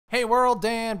Hey world,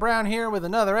 Dan Brown here with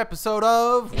another episode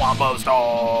of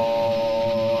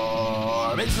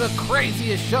Wombostorm. It's the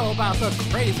craziest show about the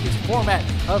craziest format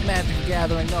of Magic the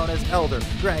Gathering known as Elder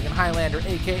Dragon Highlander,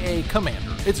 aka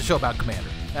Commander. It's a show about Commander.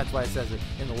 That's why it says it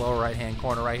in the lower right-hand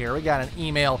corner right here. We got an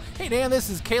email. Hey Dan, this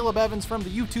is Caleb Evans from the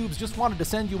YouTubes. Just wanted to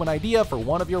send you an idea for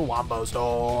one of your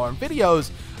Wombostorm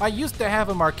videos. I used to have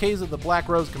a Marchesa the Black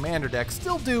Rose Commander deck.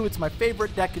 Still do. It's my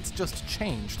favorite deck. It's just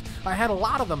changed. I had a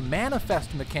lot of the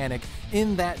manifest mechanic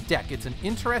in that deck. It's an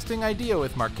interesting idea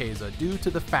with Marchesa due to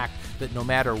the fact that no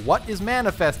matter what is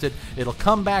manifested, it'll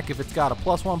come back if it's got a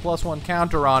 +1/+1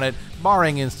 counter on it,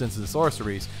 barring instances of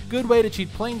sorceries. Good way to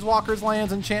cheat planeswalkers,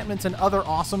 lands, enchantments, and other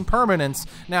awesome permanents.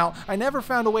 Now, I never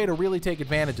found a way to really take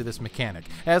advantage of this mechanic,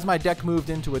 as my deck moved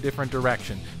into a different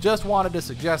direction. Just wanted to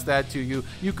suggest that to you.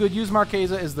 You could use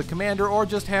Marchesa as the commander, or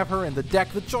just have her in the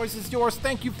deck. The choice is yours.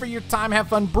 Thank you for your time. Have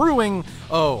fun brewing.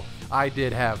 Oh, I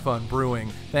did have fun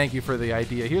brewing. Thank you for the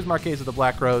idea. Here's Marchesa the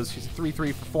Black Rose. She's a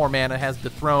 3/3 for 4 mana, has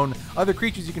Dethrone. Other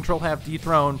creatures you control have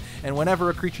Dethrone, and whenever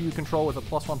a creature you control with a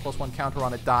 +1/+1 counter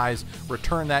on it dies,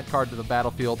 return that card to the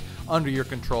battlefield under your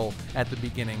control at the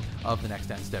beginning of the next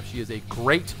end step. She is a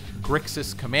great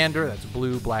Grixis commander. That's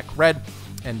blue, black, red.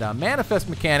 And manifest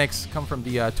mechanics come from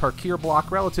the Tarkir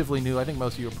block, relatively new. I think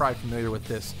most of you are probably familiar with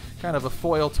this. Kind of a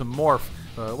foil to morph.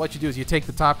 What you do is you take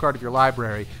the top card of your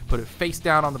library, put it face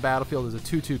down on the battlefield as a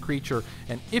 2/2 creature,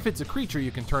 and if it's a creature,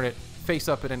 you can turn it face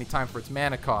up at any time for its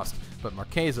mana cost. But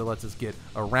Marchesa lets us get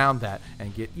around that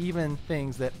and get even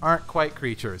things that aren't quite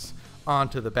creatures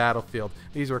onto the battlefield.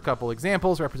 These are a couple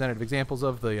examples, representative examples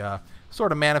of the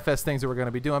sort of manifest things that we're going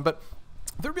to be doing. But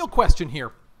the real question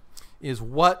here is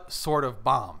what sort of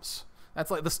bombs?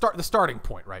 That's like the starting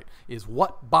point, right? Is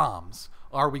what bombs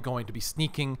are we going to be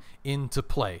sneaking into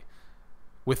play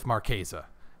with Marchesa?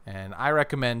 And I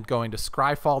recommend going to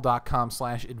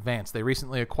scryfall.com/advanced. They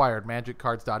recently acquired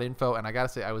magiccards.info, and I gotta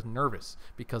say I was nervous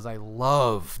because I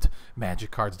loved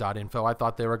magiccards.info. I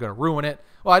thought they were going to ruin it.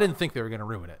 Well, I didn't think they were going to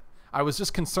ruin it. I was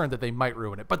just concerned that they might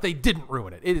ruin it, but they didn't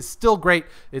ruin it. It is still great.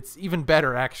 It's even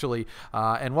better, actually.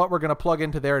 And what we're going to plug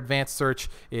into their advanced search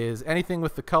is anything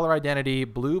with the color identity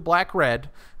blue, black, red.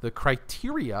 The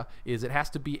criteria is it has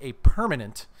to be a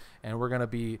permanent, and we're going to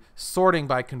be sorting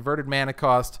by converted mana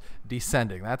cost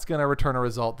descending. That's going to return a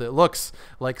result that looks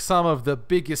like some of the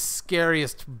biggest,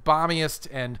 scariest, bombiest,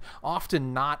 and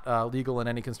often not legal in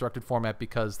any constructed format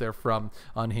because they're from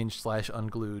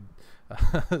unhinged/unglued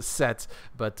sets.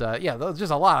 But yeah, there's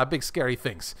just a lot of big scary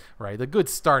things, right? A good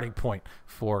starting point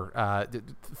for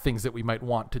things that we might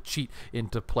want to cheat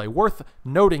into play. Worth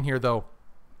noting here, though,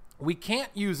 we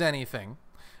can't use anything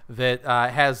that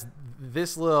has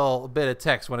this little bit of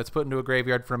text when it's put into a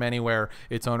graveyard from anywhere.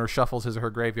 Its owner shuffles his or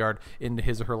her graveyard into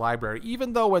his or her library.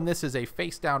 Even though when this is a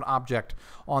face-down object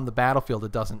on the battlefield,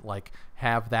 it doesn't like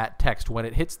have that text. When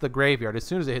it hits the graveyard, as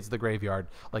soon as it hits the graveyard,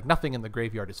 like nothing in the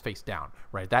graveyard is face down,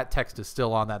 right? That text is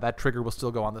still on that. That trigger will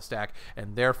still go on the stack,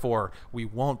 and therefore we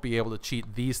won't be able to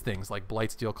cheat these things like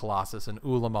Blightsteel Colossus and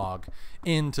Ulamog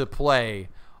into play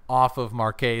off of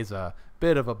Marchesa.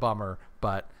 Bit of a bummer,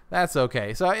 but that's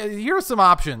okay. So here are some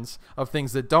options of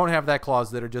things that don't have that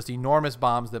clause that are just enormous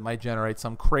bombs that might generate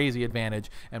some crazy advantage.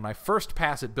 And my first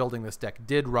pass at building this deck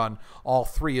did run all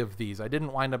 3 of these. I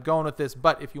didn't wind up going with this,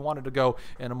 but if you wanted to go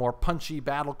in a more punchy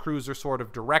battlecruiser sort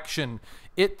of direction,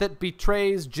 It That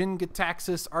Betrays,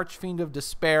 Jin-Gitaxias, Archfiend of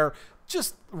Despair,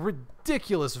 just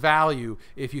ridiculous value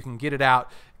if you can get it out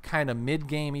kind of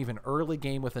mid-game, even early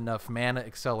game with enough mana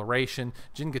acceleration.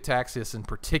 Jin-Gitaxias in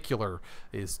particular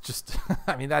is just,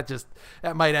 I mean, that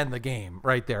might end the game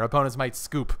right there. Opponents might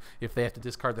scoop if they have to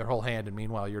discard their whole hand, and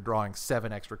meanwhile you're drawing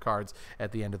 7 extra cards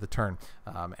at the end of the turn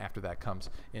after that comes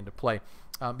into play.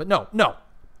 But no,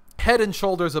 head and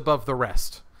shoulders above the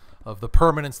rest of the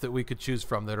permanents that we could choose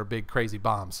from that are big crazy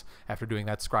bombs after doing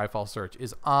that Scryfall search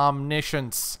is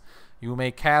Omniscience. You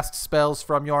may cast spells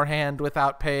from your hand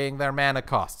without paying their mana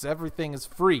costs. Everything is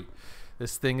free.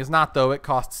 This thing is not, though. It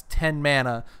costs 10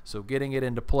 mana, so getting it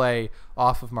into play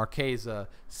off of Marchesa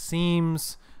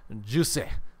seems juicy,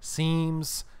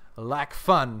 seems like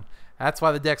fun. That's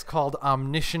why the deck's called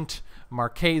Omniscient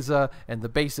Marchesa, and the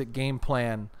basic game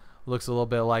plan looks a little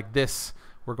bit like this.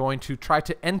 We're going to try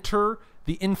to enter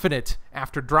the infinite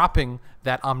after dropping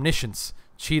that Omniscience,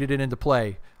 cheated it into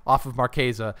play off of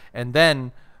Marchesa, and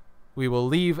then we will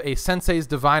leave a Sensei's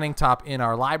Divining Top in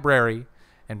our library,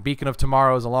 and Beacon of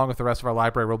Tomorrows, along with the rest of our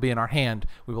library, will be in our hand.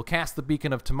 We will cast the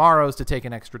Beacon of Tomorrows to take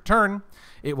an extra turn.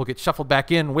 It will get shuffled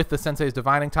back in with the Sensei's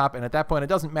Divining Top, and at that point, it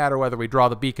doesn't matter whether we draw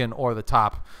the Beacon or the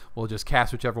top. We'll just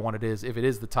cast whichever one it is. If it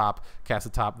is the top, cast the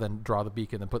top, then draw the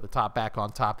Beacon, then put the top back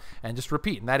on top, and just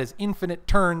repeat. And that is infinite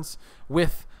turns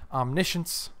with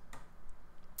Omniscience.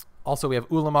 Also, we have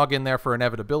Ulamog in there for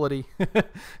inevitability,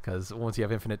 because once you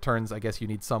have infinite turns, I guess you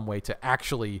need some way to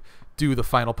actually do the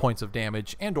final points of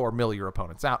damage and or mill your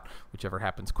opponents out, whichever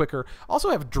happens quicker. Also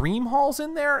have Dream Halls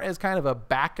in there as kind of a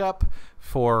backup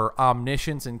for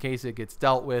Omniscience in case it gets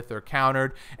dealt with or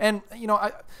countered. And, you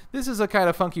know, this is a kind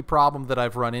of funky problem that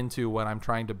I've run into when I'm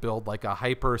trying to build like a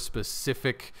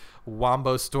hyper-specific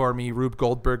Wombostormy Rube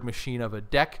Goldberg machine of a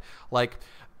deck. Like,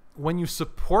 when you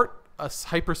support a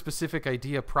hyper-specific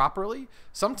idea properly,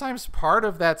 sometimes part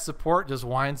of that support just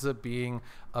winds up being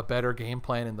a better game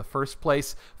plan in the first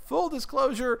place. Full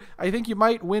disclosure, I think you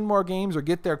might win more games or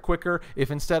get there quicker if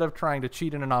instead of trying to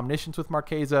cheat in an Omniscience with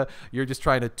Marchesa, you're just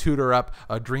trying to tutor up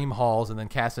a Dream Halls and then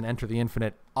cast an Enter the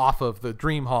Infinite off of the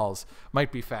Dream Halls.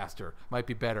 Might be faster, might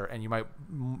be better, and you might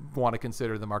want to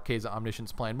consider the Marchesa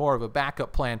Omniscience plan more of a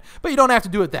backup plan, but you don't have to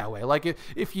do it that way. Like,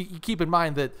 if you keep in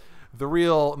mind that the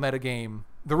real metagame,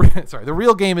 the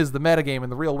real game is the metagame,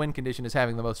 and the real win condition is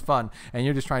having the most fun, and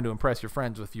you're just trying to impress your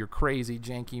friends with your crazy,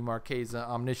 janky Marchesa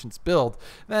Omniscience build,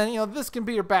 then, you know, this can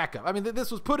be your backup. I mean,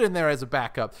 this was put in there as a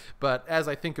backup, but as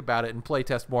I think about it and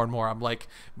playtest more and more, I'm like,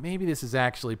 maybe this is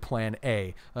actually plan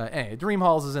A. Anyway, Dream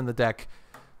Halls is in the deck.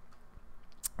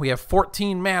 We have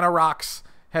 14 mana rocks.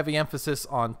 Heavy emphasis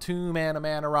on 2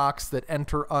 mana rocks that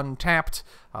enter untapped.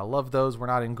 I love those. We're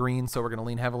not in green, so we're going to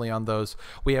lean heavily on those.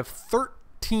 We have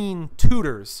 13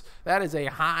 tutors. That is a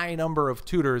high number of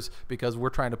tutors because we're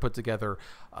trying to put together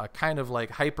a kind of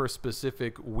like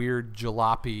hyper-specific weird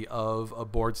jalopy of a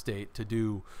board state to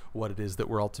do what it is that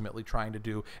we're ultimately trying to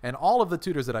do. And all of the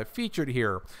tutors that I've featured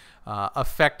here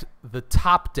affect the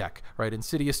top deck, right?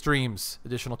 Insidious Dreams,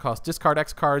 additional cost, discard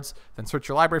X cards, then search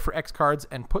your library for X cards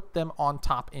and put them on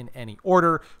top in any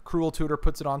order. Cruel Tutor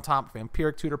puts it on top.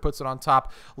 Vampiric Tutor puts it on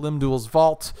top. Limduel's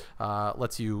Vault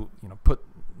lets you, put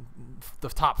the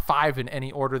top 5 in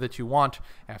any order that you want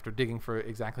after digging for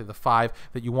exactly the 5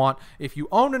 that you want. If you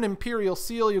own an Imperial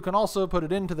Seal, you can also put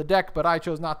it into the deck, but I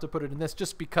chose not to put it in this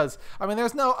just because, I mean,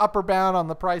 there's no upper bound on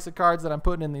the price of cards that I'm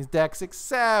putting in these decks,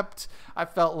 except I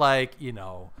felt like,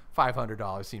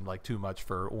 $500 seemed like too much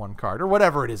for one card, or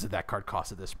whatever it is that card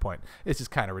costs at this point. It's just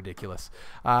kind of ridiculous.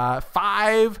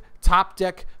 5 top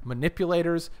deck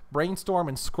manipulators. Brainstorm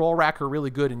and Scroll Rack are really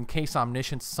good in case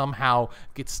Omniscience somehow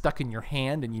gets stuck in your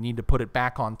hand and you need to put it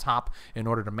back on top in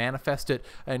order to manifest it.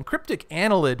 And Cryptic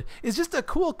Annelid is just a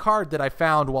cool card that I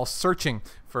found while searching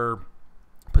for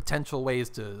potential ways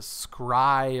to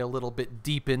scry a little bit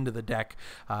deep into the deck.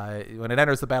 When it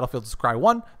enters the battlefield, scry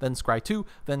 1, then scry 2,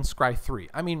 then scry 3.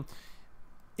 I mean,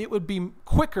 it would be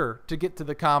quicker to get to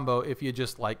the combo if you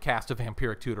just like cast a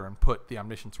Vampiric Tutor and put the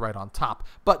Omniscience right on top.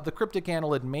 But the Cryptic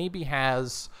Annelid maybe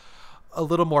has a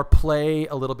little more play,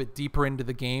 a little bit deeper into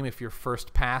the game if your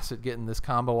first pass at getting this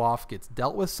combo off gets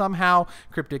dealt with somehow.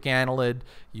 Cryptic Annelid,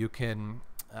 you can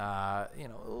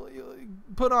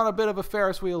put on a bit of a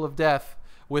Ferris wheel of death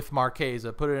with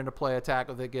Marchesa, put it into play, attack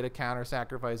with it, get a counter,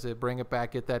 sacrifice it, bring it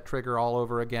back, get that trigger all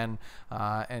over again,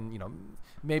 and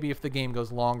maybe if the game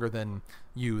goes longer than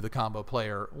you, the combo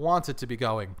player, wants it to be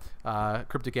going,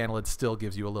 Cryptic Annelid still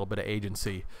gives you a little bit of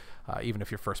agency, even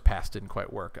if your first pass didn't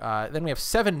quite work. Then we have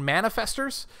 7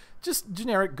 Manifestors, just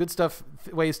generic good stuff,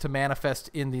 ways to manifest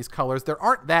in these colors. There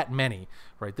aren't that many,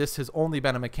 right? This has only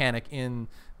been a mechanic in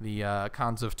the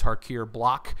Khans of Tarkir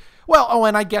block. Well,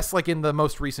 and I guess like in the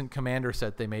most recent Commander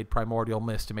set, they made Primordial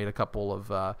Mist and made a couple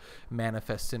of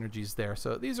manifest synergies there.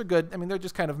 So these are good. I mean, they're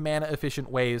just kind of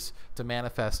mana-efficient ways to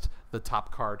manifest the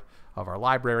top card of our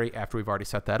library after we've already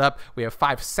set that up. We have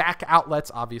 5 sack outlets.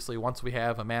 Obviously, once we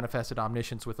have a manifested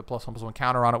Omniscience with a +1/+1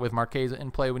 counter on it with Marchesa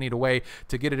in play, we need a way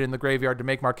to get it in the graveyard to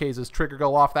make Marchesa's trigger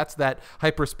go off. That's that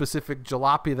hyper-specific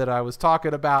jalopy that I was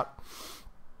talking about.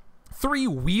 3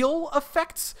 wheel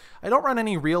effects. I don't run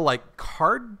any real like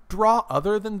card draw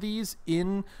other than these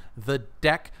in the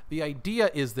deck. The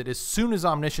idea is that as soon as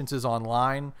Omniscience is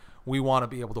online, we want to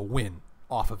be able to win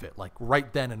off of it, like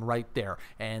right then and right there.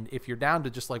 And if you're down to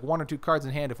just like 1 or 2 cards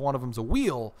in hand, if one of them's a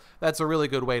wheel, that's a really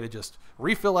good way to just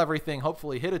refill everything,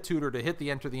 hopefully hit a tutor to hit the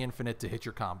Enter the Infinite to hit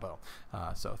your combo.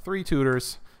 So 3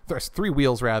 tutors, there's 3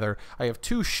 wheels rather. I have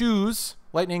 2 shoes,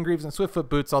 Lightning Greaves and Swiftfoot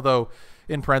Boots, although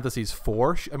in parentheses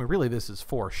 4. I mean, really this is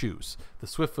 4 shoes. The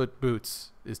Swiftfoot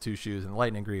Boots is 2 shoes and the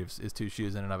Lightning Greaves is 2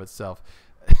 shoes in and of itself.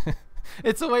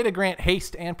 It's a way to grant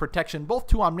haste and protection both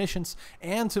to Omniscience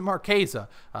and to Marchesa.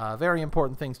 Very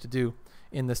important things to do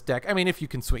in this deck. I mean, if you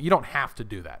can swing, you don't have to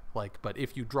do that. But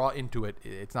if you draw into it,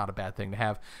 it's not a bad thing to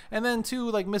have. And then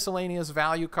 2 like miscellaneous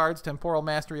value cards: Temporal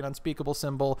Mastery and Unspeakable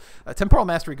Symbol. Temporal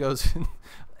Mastery goes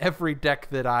every deck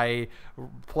that I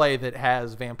play that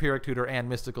has Vampiric Tutor and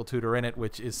Mystical Tutor in it,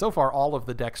 which is so far all of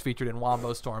the decks featured in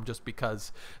Wombostorm, just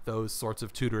because those sorts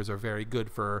of tutors are very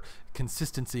good for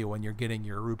consistency when you're getting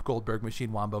your Rube Goldberg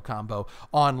Machine Wombo combo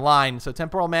online. So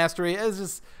Temporal Mastery is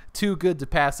just too good to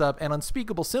pass up, and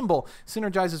Unspeakable Symbol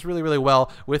synergizes really, really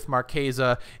well with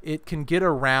Marchesa. It can get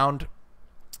around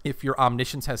if your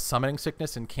Omniscience has Summoning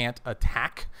Sickness and can't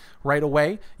attack right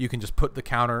away. You can just put the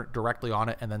counter directly on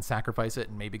it and then sacrifice it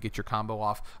and maybe get your combo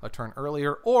off a turn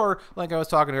earlier. Or, like I was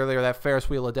talking earlier, that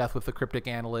Ferris Wheel of Death with the Cryptic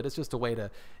Annelid. It's just a way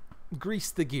to grease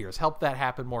the gears, help that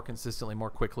happen more consistently, more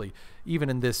quickly. Even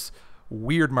in this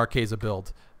weird Marchesa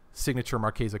build, signature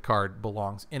Marchesa card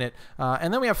belongs in it.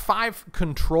 And then we have 5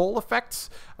 control effects,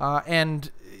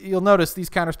 and you'll notice these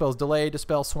counterspells, Delay,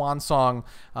 Dispel, Swan Song,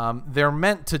 they're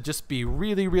meant to just be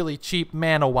really, really cheap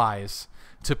mana-wise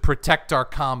to protect our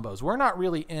combos. We're not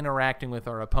really interacting with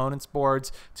our opponent's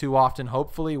boards too often.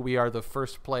 Hopefully, we are the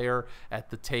first player at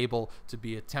the table to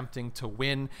be attempting to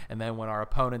win, and then when our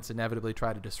opponents inevitably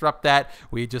try to disrupt that,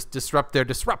 we just disrupt their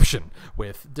disruption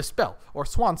with Dispel or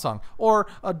Swan Song or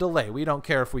a delay. We don't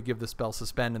care if we give the spell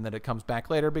Suspend and then it comes back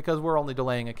later, because we're only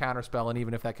delaying a counterspell, and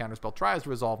even if that counterspell tries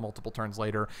to resolve multiple turns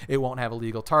later, it won't have a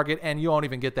legal target, and you won't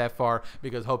even get that far,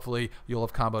 because hopefully you'll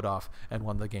have comboed off and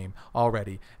won the game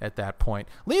already at that point.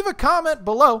 Leave a comment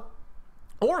below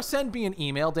or send me an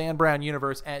email,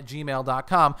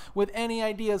 danbrownuniverse@gmail.com, with any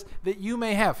ideas that you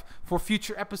may have for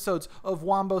future episodes of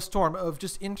Wombostorm, of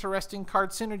just interesting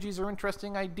card synergies or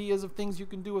interesting ideas of things you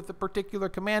can do with a particular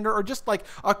commander, or just like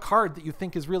a card that you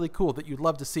think is really cool that you'd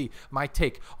love to see my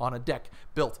take on a deck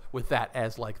built with that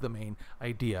as like the main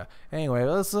idea. Anyway,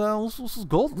 this is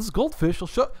Goldfish.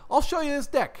 I'll show you this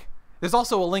deck. There's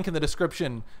also a link in the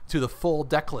description to the full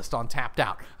deck list on Tapped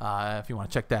Out, if you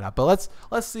want to check that out. But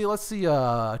let's see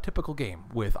a typical game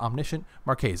with Omniscient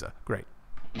Marchesa. Great.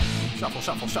 Shuffle,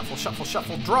 shuffle, shuffle, shuffle,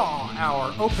 shuffle. Draw.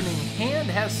 Our opening hand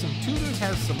has some tutors,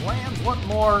 has some lands. What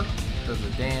more does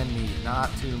a Dan need? Not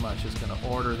too much. Just going to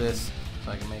order this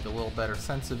so I can make a little better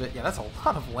sense of it. Yeah, that's a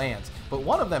lot of lands. But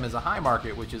one of them is a high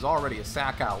market, which is already a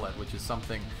sack outlet, which is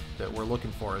something that we're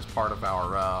looking for as part of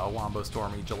our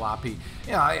Wombostormy Jalopy.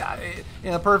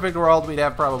 In a perfect world, we'd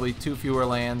have probably 2 fewer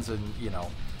lands and,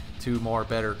 2 more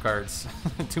better cards,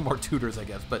 2 more tutors, I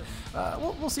guess. But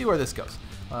we'll see where this goes.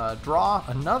 Draw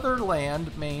another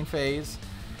land, main phase.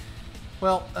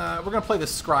 Well, we're going to play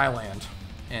this Scry land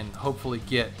and hopefully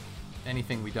get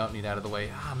anything we don't need out of the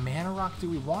way. Mana Rock. Do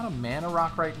we want a Mana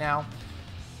Rock right now?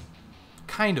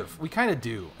 Kind of. We kind of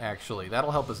do, actually.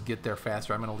 That'll help us get there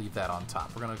faster. I'm going to leave that on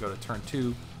top. We're going to go to turn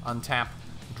 2, untap,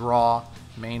 draw,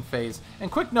 main phase.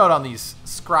 And quick note on these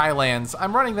Scry lands.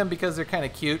 I'm running them because they're kind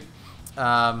of cute.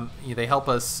 They help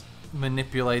us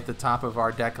manipulate the top of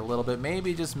our deck a little bit.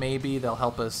 Maybe, just maybe, they'll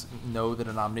help us know that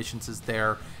an Omniscience is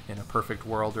there in a perfect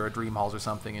world or a Dream Halls or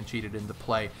something and cheat it into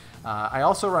play. I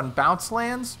also run bounce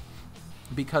lands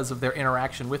because of their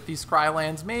interaction with these Scry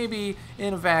lands. Maybe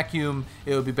in a vacuum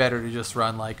it would be better to just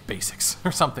run like basics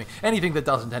or something, anything that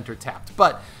doesn't enter tapped.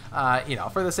 But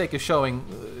for the sake of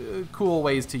showing cool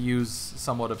ways to use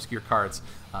somewhat obscure cards,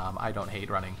 I don't hate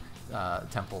running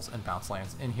temples and bounce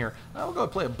lands in here. We'll go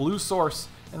play a blue source,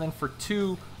 and then for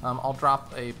 2 I'll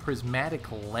drop a Prismatic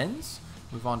Lens.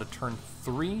 Move on to turn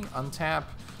 3, untap,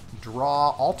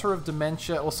 draw, Altar of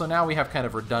Dementia. Well, so now we have kind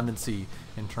of redundancy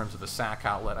in terms of a sack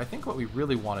outlet. I think what we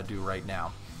really want to do right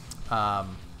now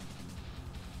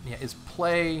is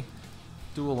play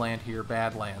dual land here,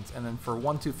 bad lands, and then for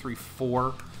 1, 2, 3,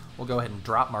 4, we'll go ahead and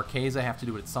drop Marchesa. Have to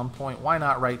do it at some point. Why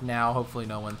not right now? Hopefully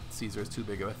no one sees her as too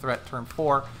big of a threat. Turn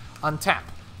 4, untap.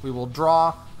 We will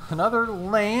draw another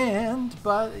land,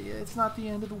 but it's not the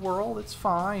end of the world. It's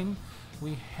fine.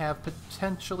 We have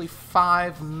potentially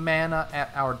 5 mana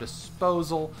at our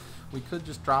disposal. We could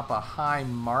just drop a high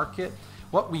market.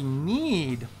 What we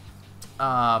need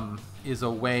is a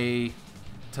way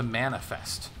to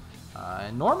manifest.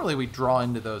 And normally we draw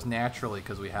into those naturally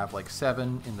because we have like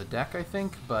 7 in the deck, I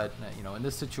think. But, in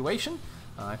this situation,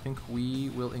 I think we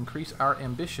will increase our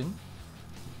ambition.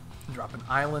 Drop an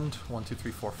island, 1, 2,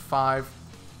 3, 4, 5.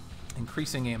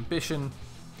 Increasing ambition.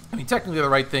 I mean, technically the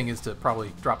right thing is to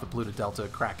probably drop the blue to Delta,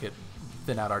 crack it,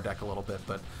 thin out our deck a little bit,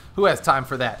 but who has time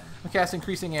for that? We cast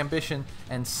Increasing Ambition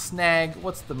and snag.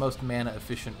 What's the most mana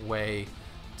efficient way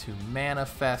to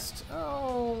manifest?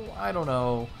 Oh, I don't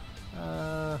know.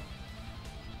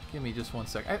 Give me just 1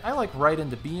 sec. I like Right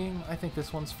into Being. I think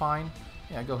this one's fine.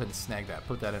 Yeah, go ahead and snag that.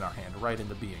 Put that in our hand. Right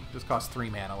into Being. Just costs 3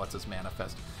 mana, lets us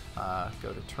manifest.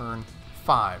 Go to turn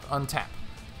 5. Untap.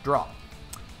 Draw.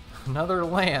 Another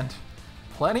land.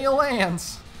 Plenty of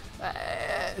lands.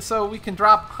 So we can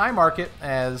drop high market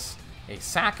as a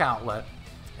sack outlet,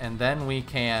 and then we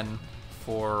can,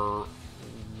 for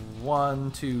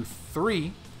 1, 2,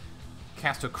 3,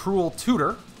 cast a Cruel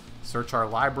Tutor, search our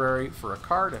library for a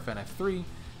card. If NF3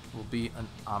 will be an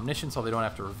Omniscient, so they don't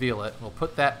have to reveal it. We'll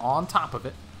put that on top of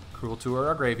it, Cruel Tutor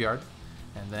our graveyard,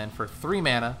 and then for 3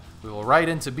 mana, we will write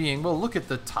into being, we'll look at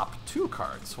the top 2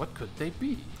 cards. What could they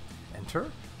be?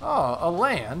 Enter, oh, a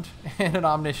land and an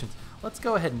Omniscience. Let's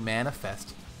go ahead and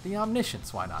manifest the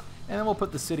Omniscience, why not? And then we'll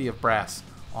put the City of Brass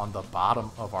on the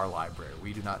bottom of our library.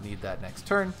 We do not need that next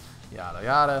turn, yada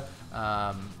yada.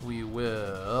 We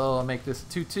will make this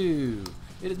 2/2.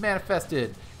 It is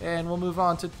manifested, and we'll move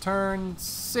on to turn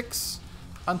 6.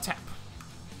 Untap,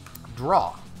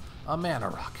 draw a mana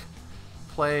rock,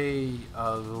 play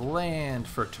a land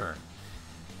for turn,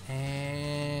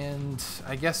 and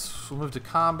I guess we'll move to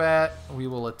combat. We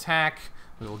will attack.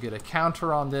 We will get a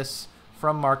counter on this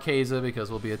from Marchesa because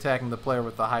we'll be attacking the player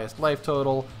with the highest life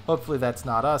total. Hopefully that's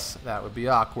not us. That would be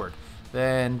awkward.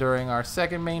 Then during our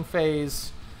second main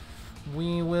phase,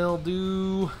 we will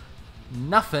do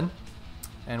nothing,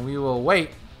 and we will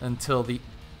wait until the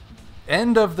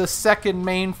end of the second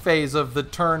main phase of the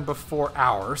turn before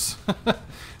ours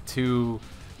to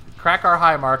crack our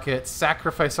high market,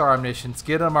 sacrifice our Omniscience,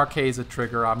 get a Marchesa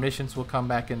trigger. Omniscience will come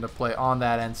back into play on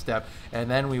that end step, and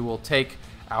then we will take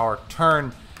our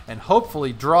turn and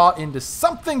hopefully draw into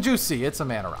something juicy. It's a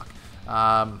mana rock.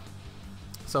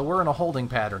 So we're in a holding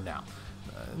pattern now.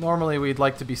 Normally we'd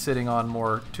like to be sitting on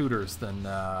more tutors than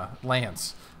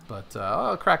lands, but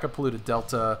I'll crack a Polluted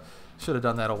Delta. Should have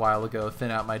done that a while ago. Thin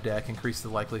out my deck, increase the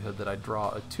likelihood that I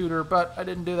draw a tutor, but I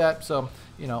didn't do that, so,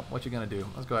 you know, what you gonna do?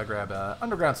 Let's go ahead and grab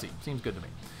Underground Sea. Seems good to me.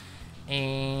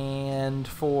 And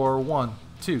for 1,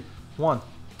 2, 1,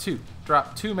 2,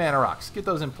 drop 2 mana rocks. Get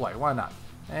those in play. Why not?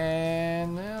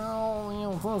 And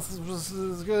let's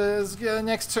go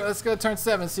next turn. Let's go turn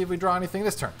 7. See if we draw anything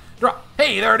this turn. Draw.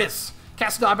 Hey, there it is.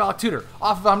 Cast a Diabolic Tutor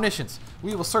off of Omniscience.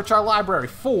 We will search our library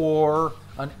for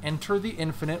an Enter the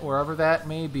Infinite, wherever that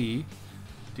may be.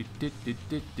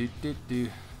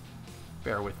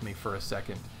 Bear with me for a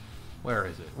second. Where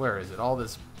is it? Where is it? All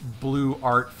this blue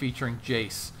art featuring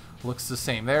Jace looks the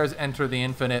same. There's Enter the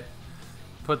Infinite.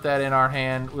 Put that in our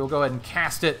hand. We'll go ahead and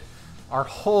cast it. Our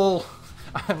whole...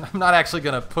 I'm not actually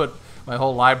going to put my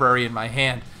whole library in my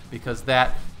hand because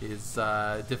that is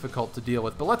difficult to deal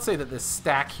with. But let's say that this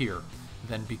stack here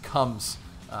then becomes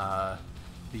let's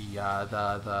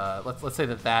say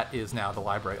that is now the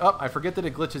library. Oh, I forget that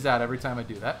it glitches out every time I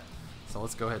do that. So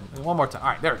let's go ahead and one more time. All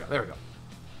right, there we go. There we go.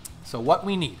 So what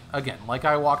we need, again, like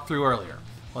I walked through earlier.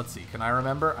 Let's see. Can I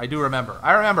remember? I do remember.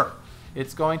 I remember.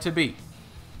 It's going to be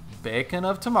Beacon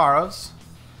of Tomorrows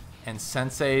and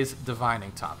Sensei's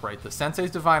Divining Top, right? The Sensei's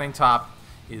Divining Top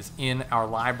is in our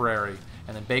library,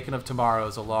 and then Beacon of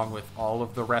Tomorrows, along with all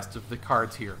of the rest of the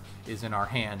cards here, is in our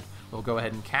hand. We'll go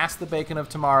ahead and cast the Beacon of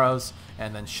Tomorrows,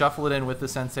 and then shuffle it in with the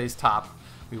Sensei's Top.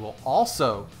 We will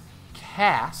also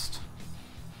cast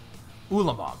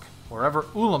Ulamog, wherever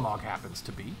Ulamog happens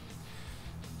to be.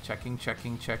 Checking,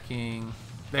 checking, checking.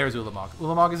 There's Ulamog.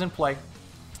 Ulamog is in play,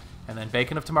 and then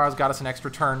Beacon of Tomorrow's got us an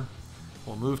extra turn.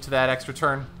 We'll move to that extra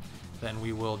turn. Then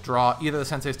we will draw either the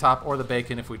Sensei's Top or the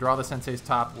Beacon. If we draw the Sensei's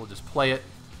Top, we'll just play it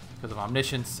because of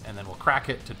Omniscience, and then we'll crack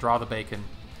it to draw the Beacon,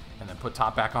 and then put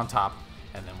top back on top,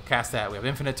 and then we'll cast that. We have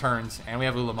infinite turns, and we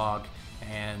have Ulamog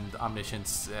and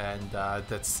Omniscience, and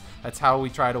that's how we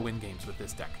try to win games with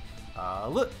this deck.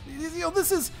 Look, you know,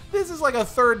 this is like a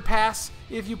third pass.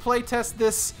 If you play test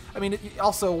this, I mean,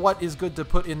 also what is good to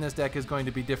put in this deck is going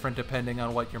to be different depending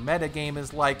on what your meta game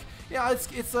is like. Yeah,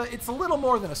 it's a little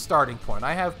more than a starting point.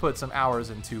 I have put some hours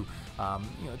into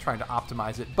trying to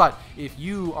optimize it. But if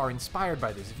you are inspired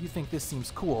by this, if you think this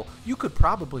seems cool, you could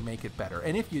probably make it better.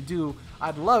 And if you do,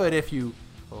 I'd love it if you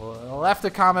left a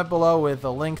comment below with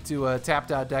a link to a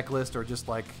tapped out deck list, or just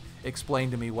like explain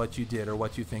to me what you did or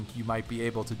what you think you might be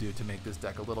able to do to make this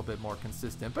deck a little bit more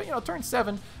consistent. But, you know, turn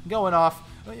 7 going off,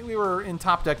 we were in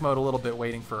top deck mode a little bit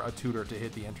waiting for a tutor to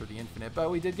hit the Enter the Infinite, but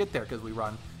we did get there because we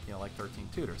run, you know, like 13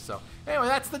 tutors. So anyway,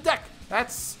 that's the deck.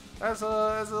 That's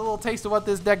a little taste of what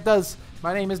this deck does.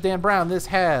 My name is Dan Brown. This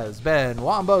has been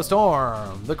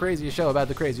Wombostorm, the craziest show about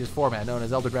the craziest format, known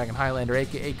as Elder Dragon Highlander,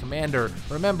 aka Commander.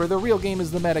 Remember, the real game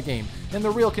is the metagame, and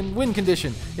the real win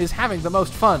condition is having the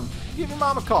most fun. Give your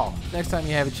mom a call next time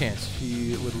you have a chance.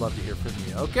 She would love to hear from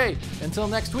you. Okay, until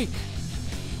next week,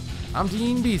 I'm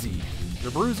Dean Beasy,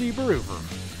 the Bruisey Baroover.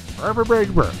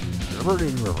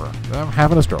 I'm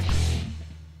having a stroke.